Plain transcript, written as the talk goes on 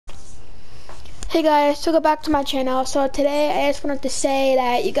Hey guys, welcome back to my channel. So today I just wanted to say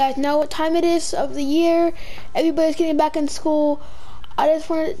that you guys know what time it is of the year. Everybody's getting back in school. I just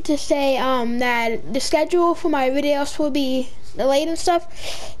wanted to say that the schedule for my videos will be delayed and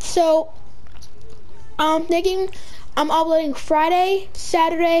stuff. So I'm thinking I'm uploading Friday,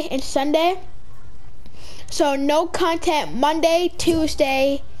 Saturday, and Sunday. So no content Monday,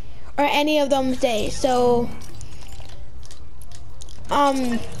 Tuesday, or any of those days. So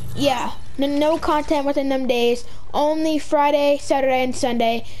yeah, no content within them days. Only Friday, Saturday, and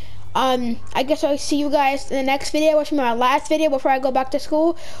Sunday. I guess I'll see you guys in the next video, which will be my last video before I go back to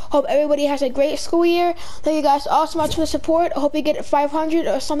school. Hope everybody has a great school year. Thank you guys all so much for the support. I hope you get 500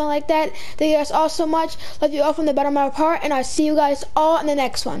 or something like that. Thank you guys all so much. Love you all from the bottom of my heart, and I'll see you guys all in the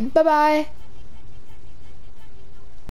next one. Bye bye.